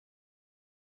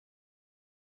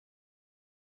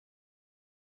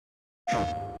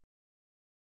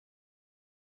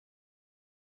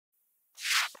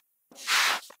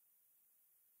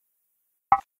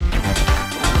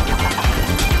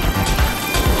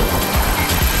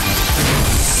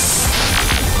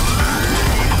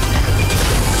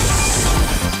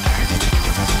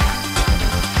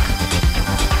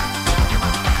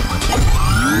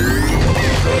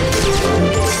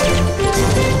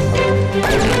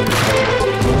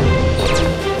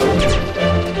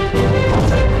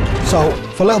So,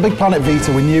 for Little Big Planet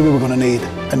Vita, we knew we were going to need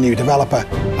a new developer,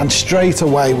 and straight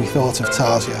away we thought of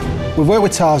Tarsier. We've worked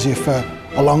with Tarsier for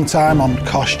a long time on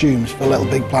costumes for Little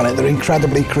Big Planet. They're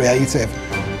incredibly creative,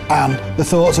 and the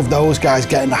thoughts of those guys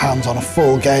getting their hands on a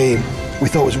full game we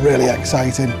thought was really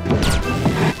exciting.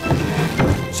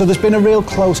 So there's been a real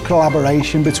close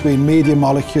collaboration between Media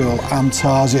Molecule and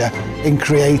Tarsier in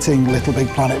creating Little Big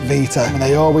Planet Vita. And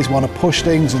they always want to push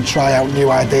things and try out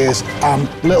new ideas, and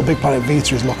Little Big Planet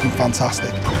Vita is looking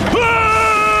fantastic.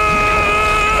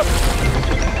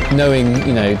 Knowing,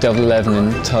 you know, Double 11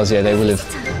 and Tarsier, they will have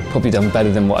probably done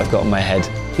better than what I've got in my head.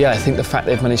 Yeah, I think the fact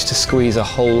they've managed to squeeze a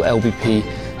whole LBP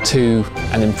to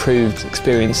an improved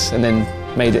experience and then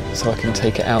made it so I can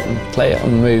take it out and play it on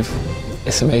the move,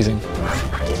 it's amazing.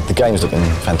 The game's looking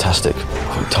fantastic.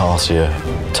 I think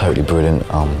Tarsier, totally brilliant.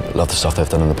 Love the stuff they've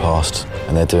done in the past,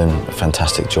 and they're doing a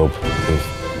fantastic job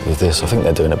with this. I think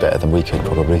they're doing it better than we could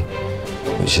probably,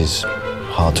 which is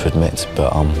hard to admit,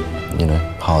 but you know,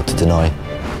 hard to deny.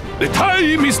 The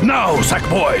time is now,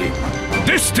 Sackboy.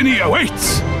 Destiny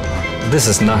awaits. This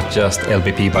is not just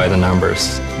LBP by the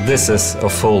numbers. This is a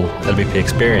full LBP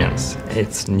experience.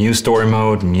 It's new story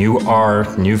mode, new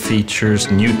art, new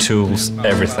features, new tools,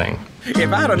 everything.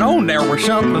 If I'd have known there was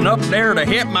something up there to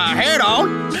hit my head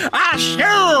on, I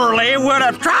surely would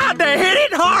have tried to hit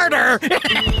it harder.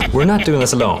 We're not doing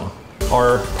this alone.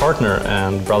 Our partner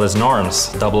and brothers in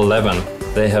arms, Double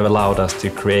 11, they have allowed us to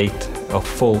create a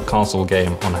full console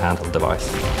game on a handheld device.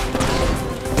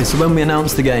 So when we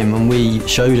announced the game and we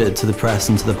showed it to the press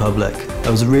and to the public,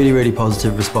 there was a really, really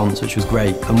positive response, which was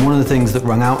great. And one of the things that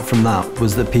rung out from that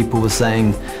was that people were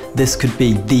saying this could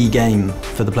be the game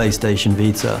for the PlayStation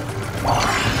Vita.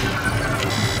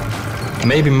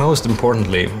 Maybe most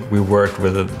importantly, we worked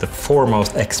with the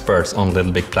foremost experts on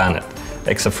Little Big Planet,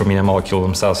 except for Media Molecule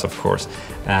themselves, of course,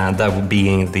 and that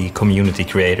being the community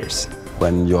creators.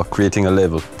 When you're creating a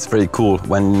level, it's very cool.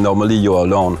 When normally you're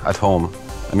alone at home,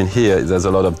 I mean, here there's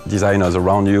a lot of designers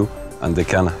around you, and they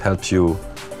can help you.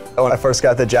 When I first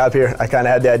got the job here, I kind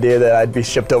of had the idea that I'd be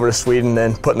shipped over to Sweden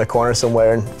and put in the corner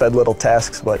somewhere and fed little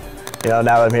tasks. But you know,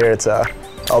 now that I'm here, it's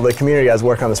all the community guys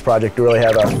working on this project really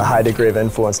have a high degree of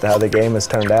influence to how the game has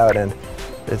turned out, and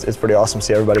it's pretty awesome to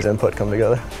see everybody's input come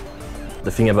together. The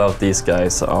thing about these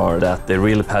guys are that they're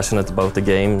really passionate about the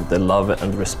game, they love it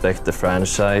and respect the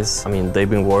franchise. I mean, they've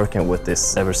been working with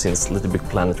this ever since Little Big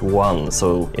Planet 1,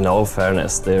 so in all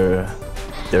fairness, they're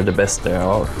the best there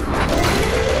are.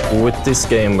 With this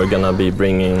game, we're gonna be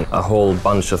bringing a whole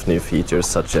bunch of new features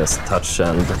such as touch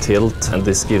and tilt, and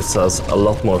this gives us a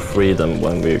lot more freedom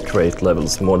when we create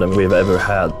levels, more than we've ever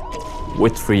had.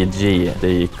 With 3G,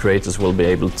 the creators will be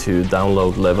able to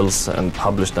download levels and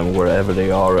publish them wherever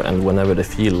they are and whenever they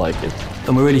feel like it.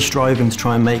 And we're really striving to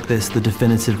try and make this the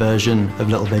definitive version of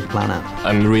Little Big Planet.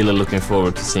 I'm really looking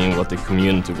forward to seeing what the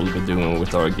community will be doing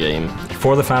with our game.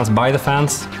 For the fans, by the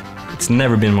fans, it's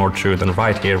never been more true than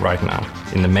right here, right now,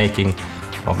 in the making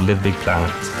of Little Big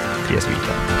Planet PS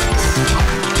Vita.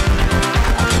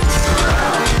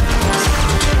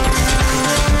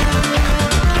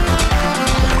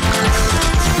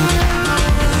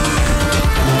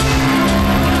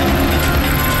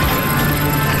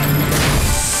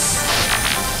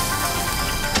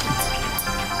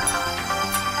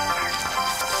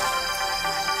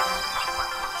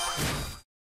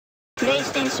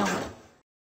 PlayStation